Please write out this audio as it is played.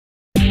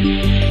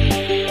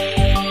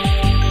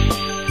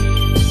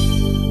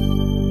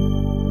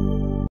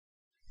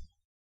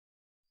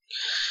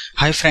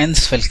Hi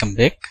friends, welcome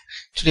back.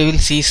 Today we'll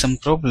see some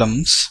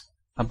problems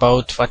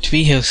about what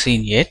we have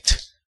seen yet.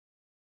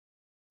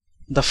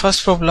 The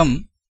first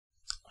problem,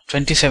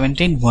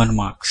 2017 1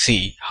 mark.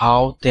 See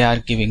how they are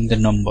giving the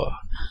number.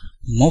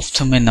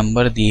 मुफ्त में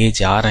number दिए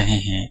जा रहे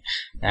हैं,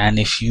 and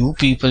if you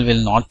people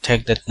will not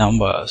take that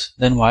numbers,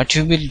 then what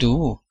you will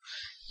do?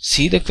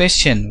 See the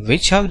question,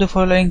 which of the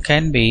following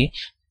can be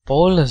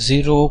pole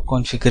zero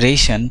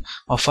configuration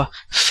of a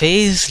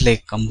phase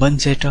lag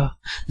compensator?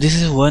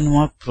 This is 1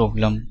 mark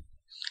problem.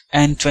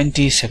 And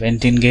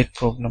 2017 gate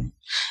problem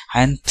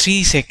and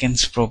 3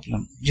 seconds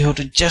problem. You have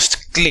to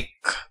just click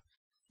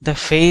the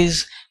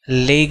phase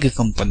lag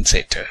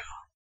compensator,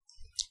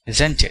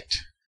 isn't it?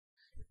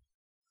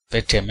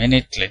 Wait a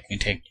minute, let me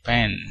take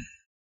pen.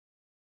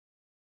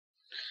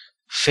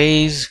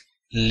 Phase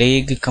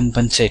lag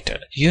compensator.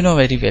 You know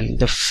very well,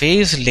 the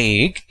phase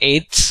lag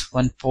aids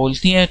one pole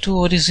near to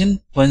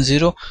origin, 1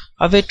 0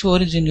 away to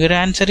origin. Your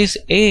answer is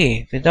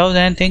A. Without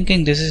any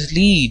thinking, this is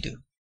lead.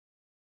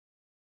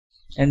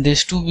 And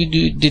these two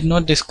we did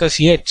not discuss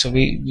yet, so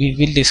we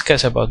will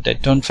discuss about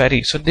that, don't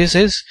worry. So this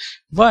is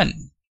 1.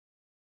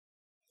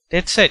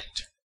 That's it.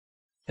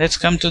 Let's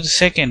come to the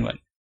second one.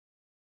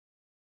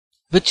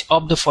 Which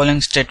of the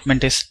following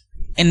statement is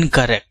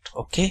incorrect?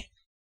 Okay,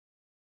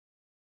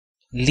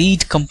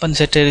 lead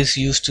compensator is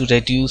used to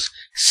reduce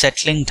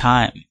settling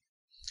time.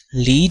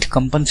 Lead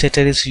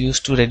compensator is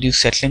used to reduce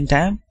settling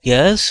time.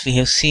 Yes, we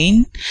have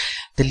seen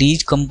the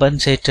lead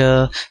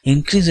compensator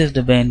increases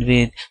the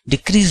bandwidth,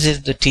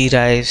 decreases the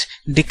T-rise,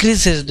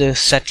 decreases the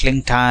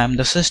settling time.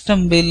 The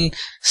system will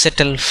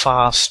settle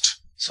fast.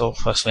 So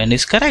first one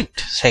is correct.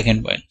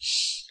 Second one,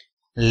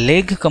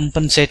 lag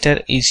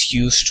compensator is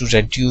used to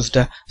reduce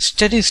the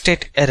steady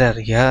state error.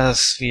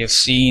 Yes, we have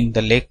seen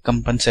the lag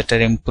compensator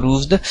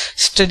improves the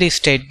steady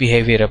state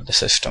behavior of the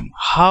system.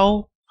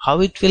 How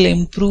it will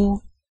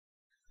improve?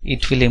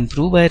 It will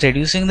improve by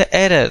reducing the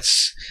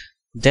errors.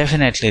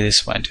 Definitely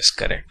this point is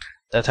correct.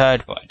 The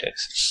third point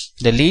is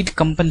the lead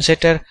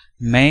compensator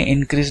may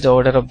increase the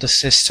order of the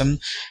system.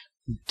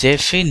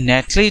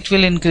 Definitely it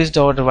will increase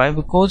the order. Why?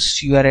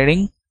 Because you are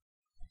adding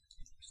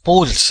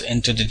poles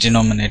into the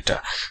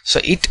denominator,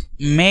 so it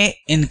may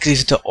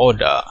increase the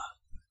order.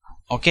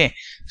 Okay,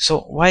 so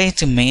why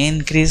it may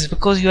increase?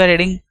 Because you are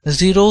adding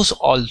zeros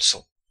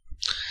also.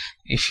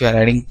 If you are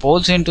adding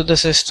poles into the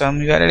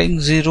system, you are adding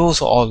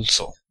zeros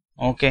also.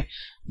 Okay,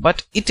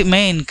 but it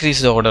may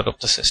increase the order of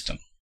the system.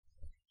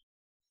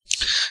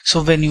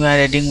 So when you are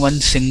adding one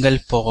single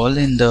pole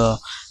in the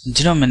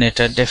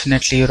denominator,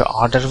 definitely your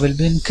order will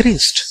be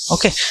increased.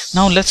 Okay,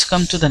 now let's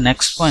come to the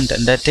next point,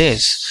 and that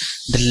is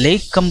the lag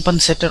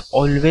compensator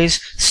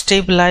always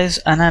stabilize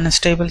an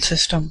unstable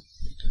system.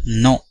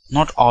 No,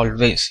 not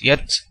always.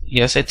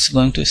 Yes, it's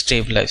going to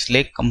stabilize.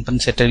 Lag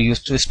compensator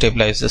used to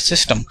stabilize the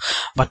system,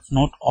 but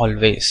not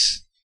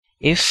always.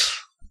 If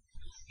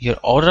your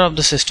order of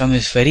the system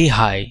is very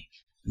high,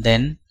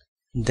 then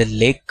the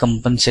lag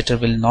compensator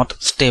will not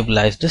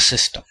stabilize the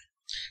system.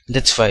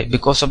 That's why,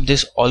 because of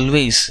this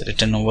always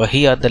written over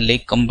here, the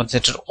lag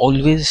compensator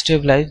always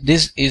stabilize.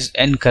 This is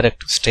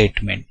incorrect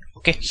statement.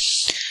 Okay,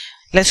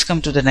 let's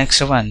come to the next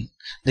one.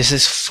 This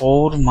is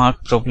 4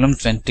 mark problem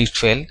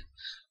 2012.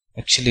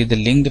 Actually the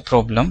linked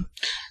problem.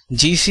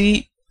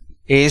 GC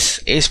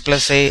is S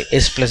plus A,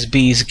 S plus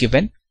B is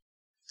given.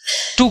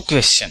 2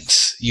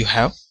 questions you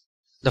have.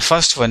 The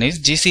first one is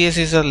GCS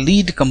is a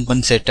lead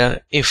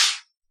compensator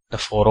if the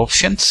 4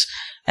 options,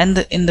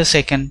 and in the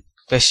second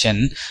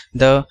question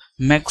the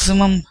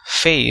maximum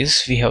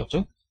phase we have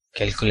to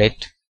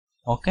calculate.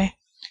 Okay,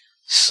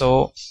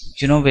 so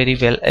you know very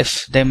well,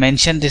 if they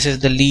mention this is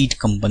the lead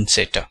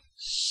compensator,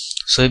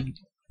 so if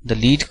the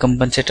lead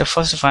compensator,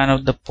 first find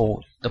out the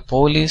pole. The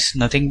pole is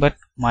nothing but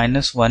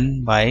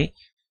 -1 by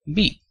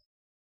B,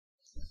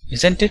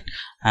 isn't it?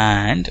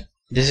 And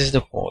this is the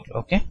pole.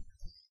 Okay,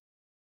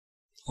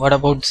 what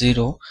about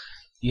 0?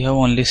 You have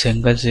only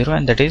single 0,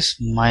 and that is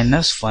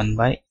 -1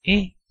 by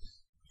A.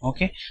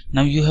 Okay,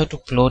 now you have to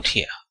plot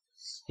here.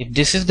 If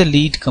this is the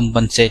lead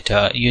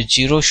compensator, your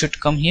 0 should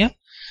come here.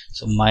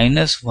 So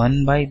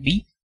 -1 by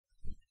B.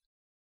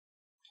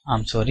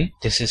 I'm sorry,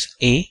 this is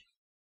A,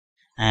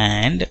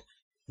 and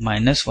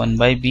 -1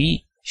 by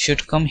B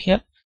should come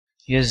here.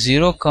 Your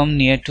 0 come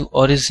near to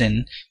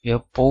origin. Your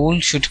pole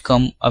should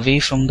come away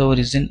from the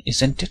origin,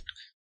 isn't it?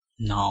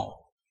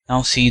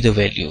 Now see the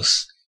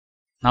values.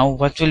 Now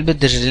what will be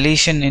the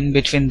relation in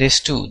between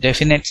these two?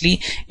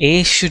 Definitely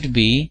A should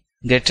be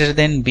greater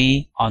than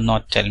B or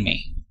not. Tell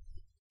me.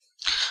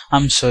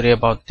 I'm sorry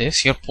about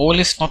this. Your pole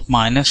is not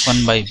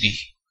 -1 by B.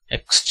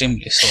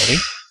 Extremely sorry.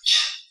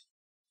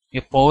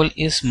 Your pole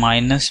is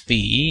minus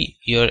B.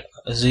 Your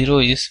 0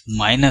 is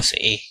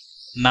 -A.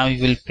 Now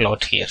you will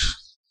plot here.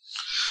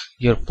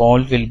 Your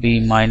pole will be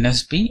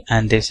 -B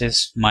and this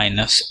is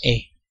 -A.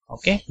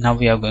 Okay, now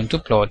we are going to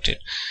plot it.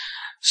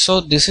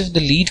 So this is the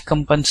lead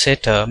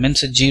compensator,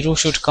 means 0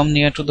 should come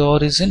near to the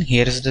origin.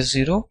 Here is the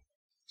 0,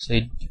 so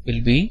it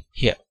will be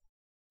here,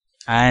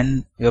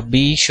 and your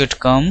B should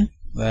come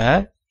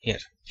where?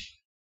 Here.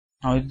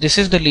 Now if this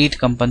is the lead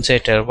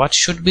compensator, what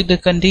should be the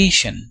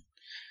condition?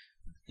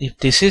 if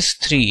this is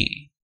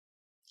 3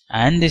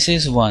 and this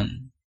is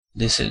 1,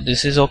 this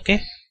is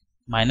okay,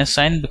 minus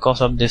sign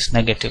because of this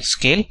negative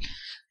scale.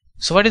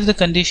 So what is the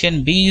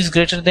condition? B is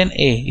greater than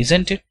A,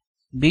 isn't it?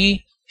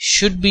 B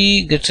should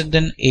be greater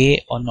than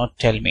A or not,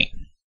 tell me.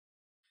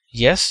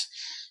 Yes.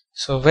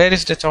 So where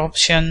is that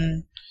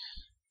option?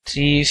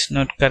 3 is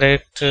not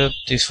correct,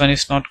 this one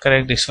is not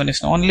correct, this one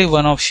is only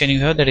one option you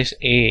have, that is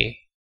A,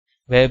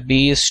 where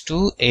B is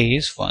 2, A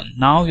is 1.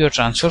 Now your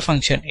transfer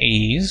function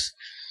is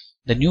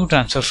the new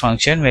transfer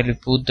function where you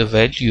put the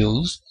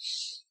values.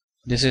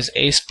 This is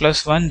A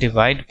plus 1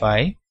 divided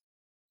by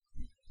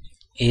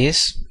A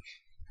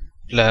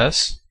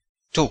plus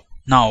 2.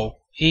 Now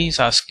he is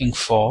asking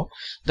for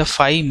the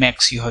phi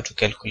max you have to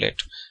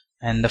calculate,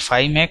 and the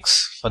phi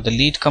max for the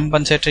lead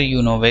compensator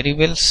you know very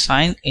well,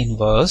 sine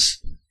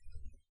inverse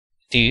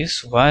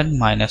is 1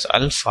 minus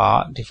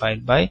alpha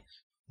divided by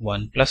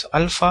 1 plus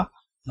alpha.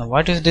 Now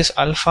what is this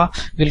alpha?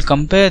 We'll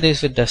compare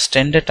this with the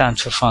standard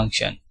transfer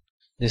function.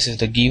 This is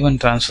the given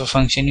transfer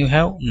function you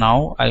have.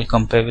 Now I'll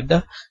compare with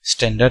the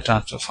standard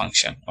transfer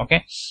function.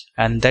 Okay,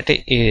 and that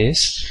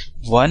is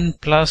 1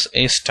 plus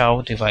s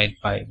tau divided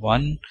by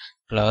 1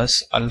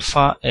 plus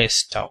alpha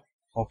s tau.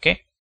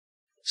 Okay,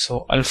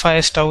 so alpha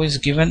s tau is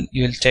given.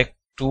 You will take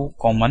 2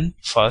 common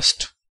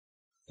first.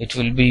 It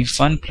will be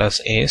 1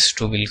 plus s,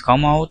 2 will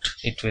come out,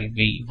 it will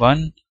be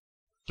 1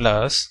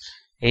 plus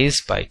s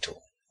by 2.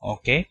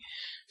 Okay,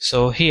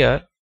 so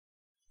here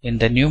in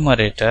the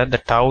numerator the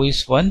tau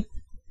is 1.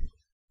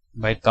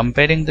 By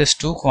comparing this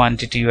two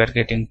quantity you are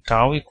getting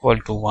tau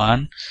equal to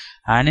 1,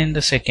 and in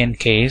the second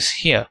case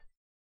here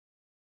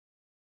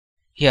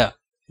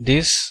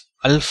this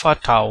alpha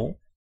tau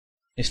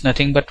is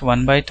nothing but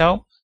 1 by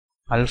tau,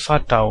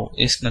 alpha tau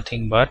is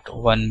nothing but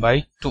 1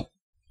 by 2.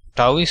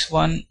 Tau is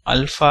 1,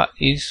 alpha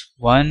is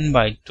 1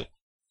 by 2.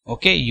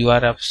 Okay, you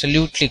are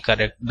absolutely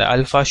correct. The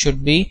alpha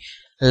should be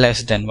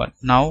less than 1.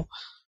 Now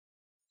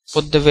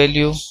put the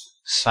value,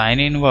 sine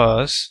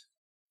inverse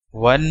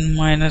 1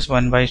 minus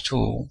 1 by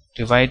 2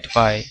 divided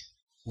by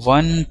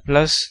 1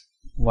 plus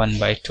 1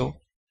 by 2.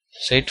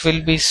 So it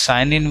will be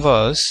sine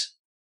inverse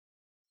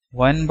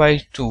 1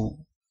 by 2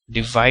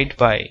 divided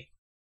by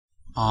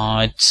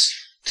it's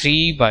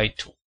 3 by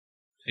 2.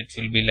 It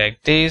will be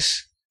like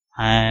this.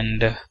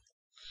 And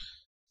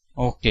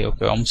okay,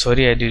 I'm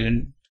sorry I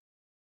didn't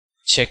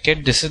check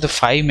it. This is the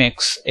phi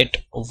max at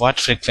what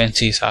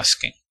frequency is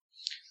asking.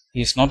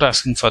 He is not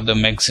asking for the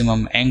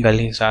maximum angle,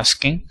 he is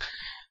asking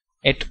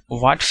at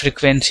what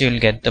frequency you will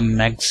get the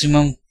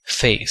maximum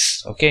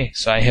phase. Okay,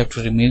 so I have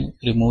to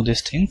remove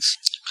these things.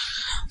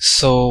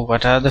 So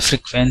what are the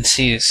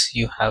frequencies?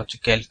 You have to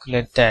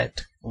calculate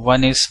that.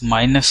 One is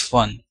minus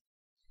 1,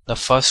 the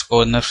first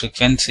corner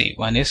frequency.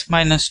 One is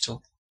minus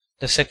 2,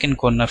 the second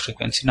corner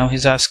frequency. Now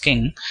he's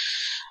asking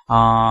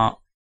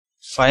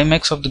phi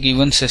max of the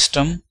given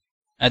system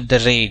at the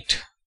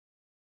rate.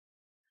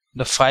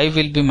 The phi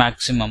will be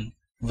maximum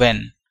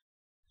when?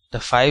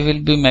 The phi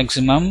will be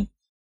maximum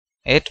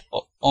at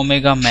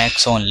omega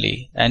max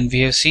only, and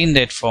we have seen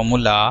that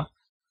formula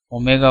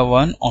omega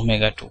 1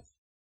 omega 2.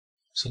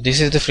 So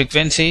this is the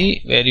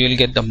frequency where you will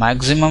get the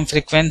maximum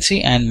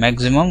frequency and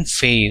maximum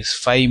phase,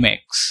 phi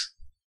max.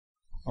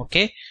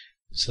 Okay,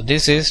 so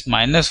this is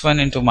minus 1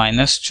 into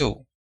minus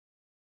 2,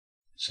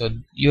 so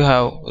you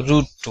have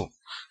root 2.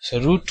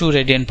 So root 2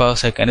 radian per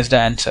second is the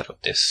answer of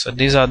this. So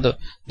these are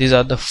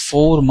the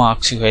 4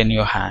 marks you have in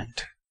your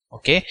hand.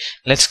 Okay,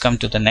 let's come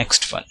to the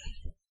next one.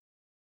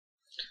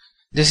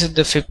 This is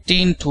the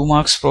 15 2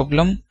 marks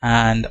problem,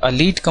 and a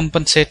lead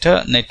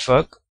compensator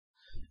network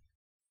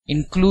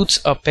includes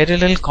a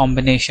parallel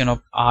combination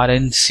of R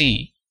and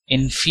C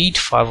in feed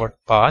forward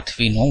path.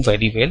 We know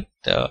very well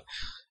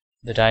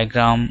the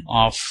diagram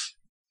of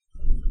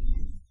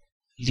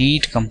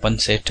lead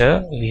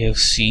compensator we have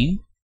seen.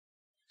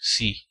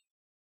 See,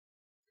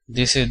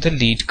 this is the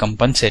lead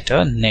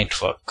compensator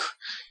network.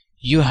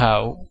 You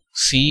have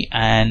C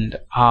and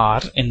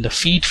R in the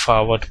feed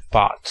forward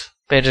path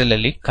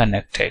parallelly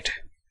connected.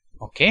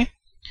 Okay,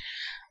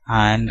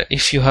 and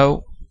if you have,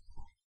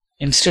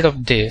 instead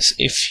of this,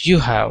 if you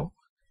have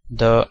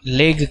the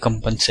leg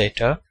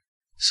compensator,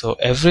 so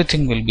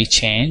everything will be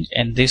changed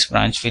and this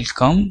branch will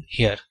come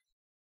here.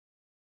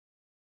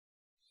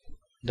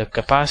 The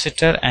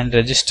capacitor and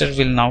resistor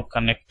will now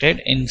connected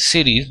in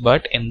series,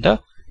 but in the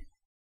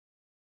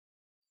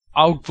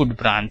output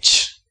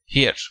branch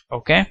here.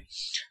 Okay,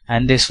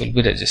 and this will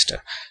be resistor.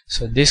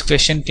 So this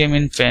question came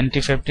in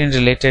 2015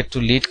 related to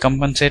lead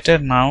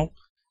compensator. Now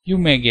you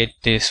may get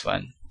this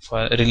one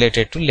for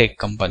related to leg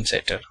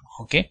compensator.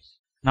 Okay,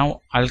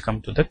 now I'll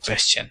come to the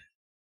question.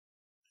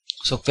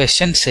 So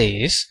question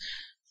says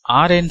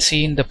R and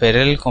C in the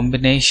parallel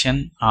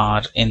combination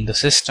are in the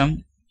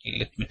system.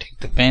 Let me take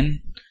the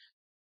pen.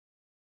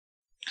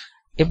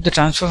 If the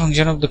transfer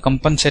function of the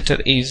compensator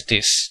is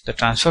this, the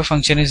transfer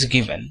function is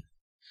given.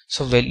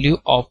 So value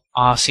of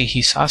RC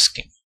he's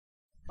asking.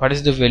 What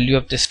is the value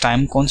of this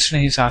time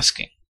constant he's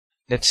asking?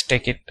 Let's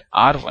take it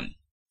R1.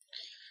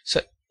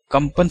 So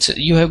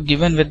you have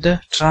given with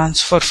the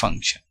transfer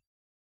function.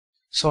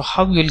 So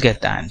how you will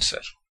get the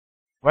answer?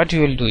 what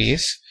you will do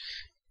is,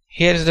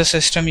 here is the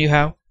system you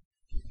have.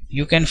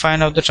 You can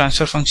find out the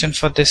transfer function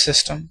for this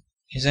system,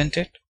 isn't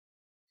it?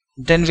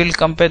 Then we'll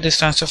compare this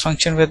transfer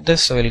function with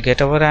this, so we'll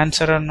get our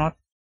answer or not.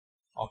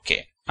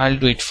 Okay, I'll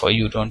do it for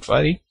you, don't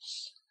worry.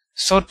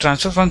 So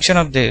transfer function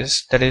of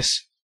this, that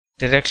is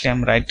directly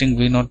I'm writing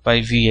V0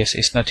 by Vs,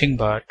 is nothing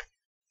but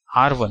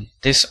R1,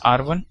 this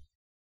R1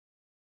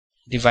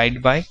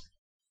 divided by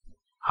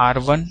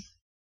R1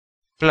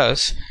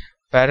 plus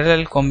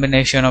parallel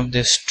combination of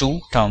these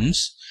two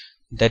terms,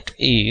 that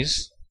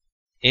is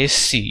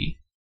SC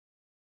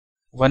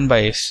 1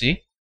 by SC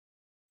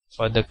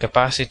for the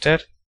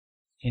capacitor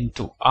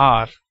into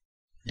R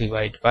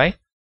divided by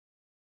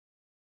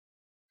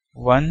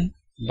 1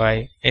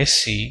 by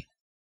SC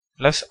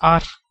plus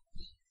R.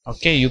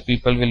 Okay, you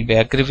people will be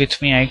agree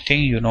with me. I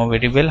think you know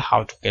very well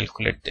how to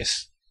calculate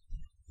this.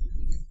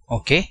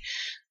 Okay,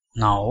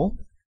 now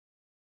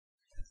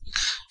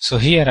so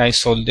here I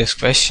solve this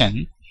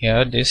question,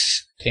 here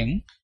this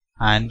thing,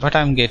 and what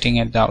I'm getting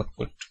at the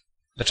output,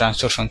 the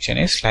transfer function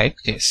is like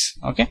this.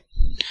 Okay,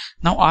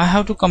 now I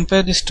have to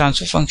compare this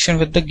transfer function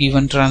with the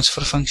given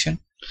transfer function,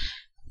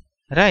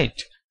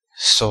 right?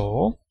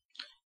 So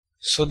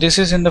this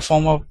is in the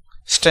form of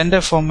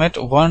standard format,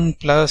 1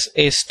 plus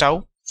S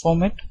tau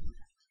format.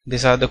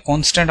 These are the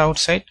constant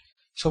outside.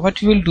 So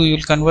what you will do, you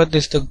will convert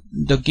this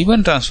the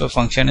given transfer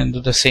function into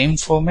the same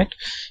format.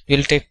 You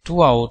will take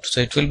 2 out,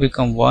 so it will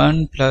become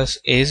 1 plus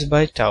S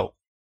by tau,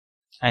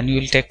 and you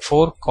will take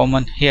 4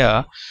 common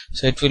here,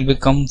 so it will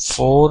become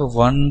 4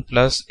 1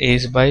 plus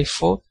S by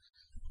 4.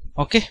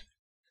 Okay,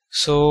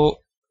 so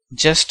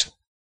just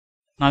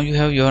now you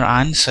have your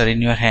answer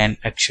in your hand.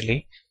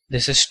 Actually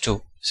this is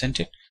 2, isn't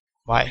it?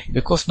 Why?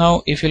 Because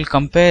now if you'll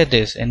compare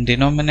this in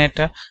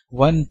denominator,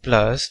 1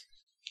 plus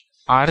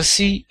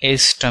RC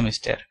S term is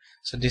there.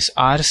 So this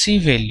RC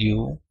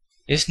value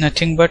is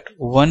nothing but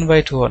 1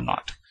 by 2 or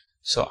not.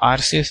 So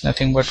RC is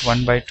nothing but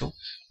 1 by 2.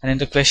 And in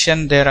the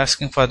question they are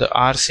asking for the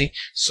RC.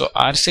 So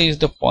RC is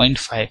the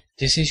 0.5.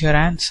 This is your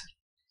answer.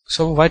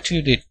 So what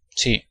you did,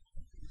 see,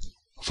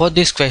 for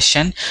this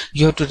question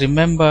you have to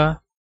remember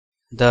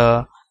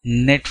the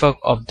network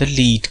of the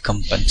lead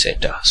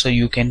compensator, so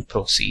you can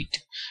proceed.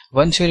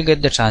 Once you will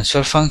get the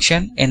transfer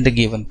function in the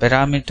given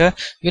parameter,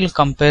 you will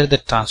compare the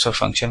transfer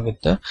function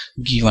with the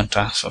given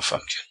transfer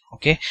function.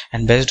 Okay,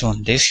 and based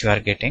on this you are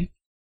getting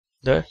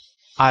the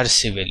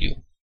RC value.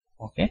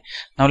 Okay,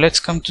 now let's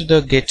come to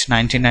the GATE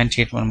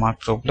 1998 1 mark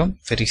problem.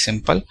 Very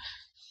simple.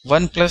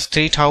 1 plus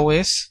 3 tau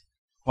S,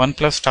 1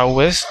 plus tau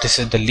S, this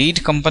is the lead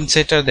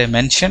compensator. They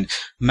mentioned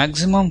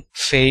maximum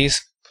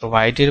phase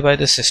provided by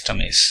the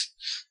system is,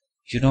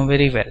 you know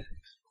very well,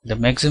 the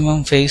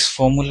maximum phase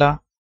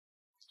formula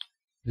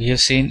we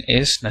have seen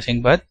is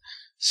nothing but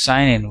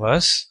sine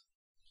inverse.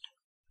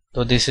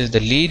 So this is the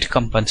lead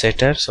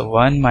compensator, so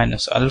 1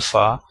 minus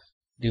alpha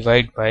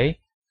divided by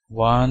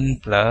 1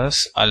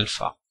 plus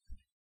alpha.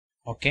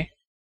 Okay,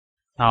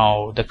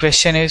 now the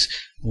question is,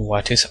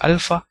 what is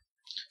alpha?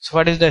 So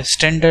what is the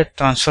standard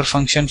transfer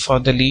function for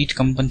the lead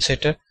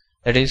compensator?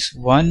 That is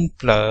 1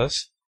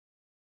 plus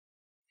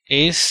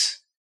S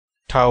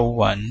tau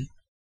 1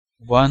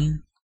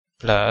 1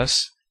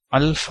 plus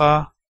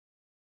alpha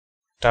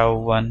tau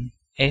 1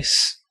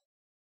 S.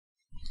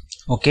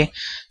 Okay,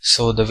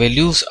 so the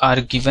values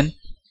are given.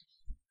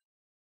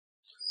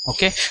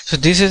 Okay, so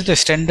this is the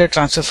standard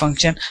transfer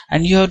function,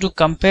 and you have to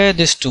compare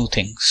these two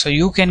things so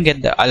you can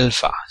get the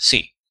alpha.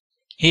 See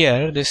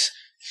here, this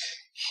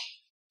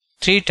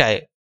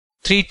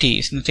 3t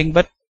is nothing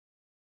but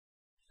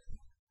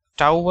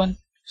tau 1,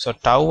 so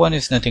tau 1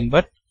 is nothing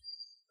but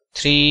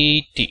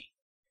 3t.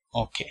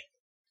 Okay,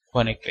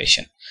 one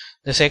equation.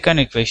 The second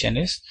equation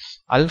is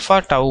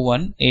alpha tau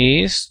 1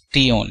 is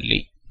t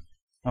only.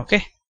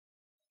 Okay,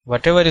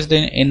 whatever is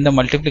in the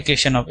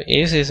multiplication of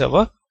S is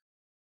our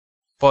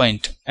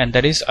point, and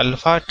that is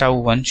alpha tau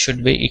 1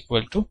 should be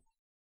equal to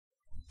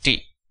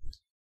t.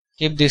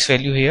 Keep this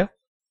value here.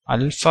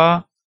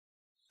 Alpha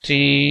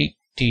 3t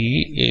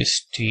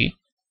is t,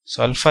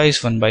 so alpha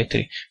is 1 by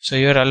 3. So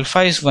your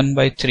alpha is 1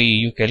 by 3.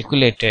 You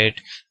calculated.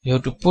 You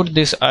have to put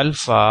this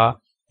alpha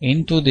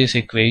into this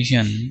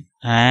equation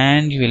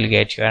and you will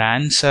get your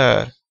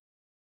answer.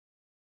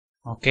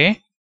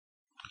 Okay,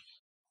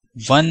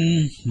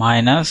 1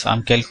 minus,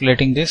 I'm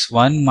calculating this,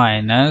 1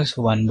 minus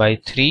 1 by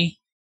 3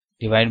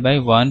 divided by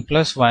 1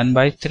 plus 1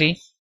 by 3.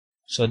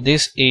 So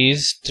this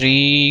is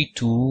 3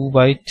 2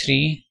 by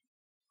 3,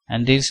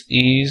 and this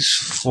is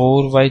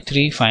 4 by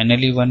 3,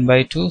 finally 1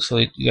 by 2. So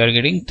you are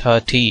getting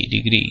 30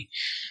 degree.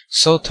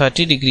 So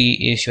 30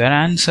 degree is your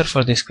answer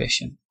for this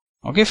question.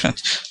 Okay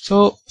friends,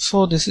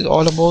 so this is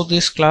all about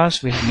this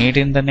class. We'll meet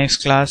in the next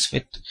class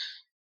with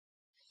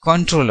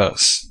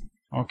controllers.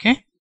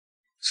 Okay,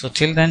 so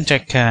till then,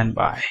 take care and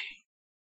bye.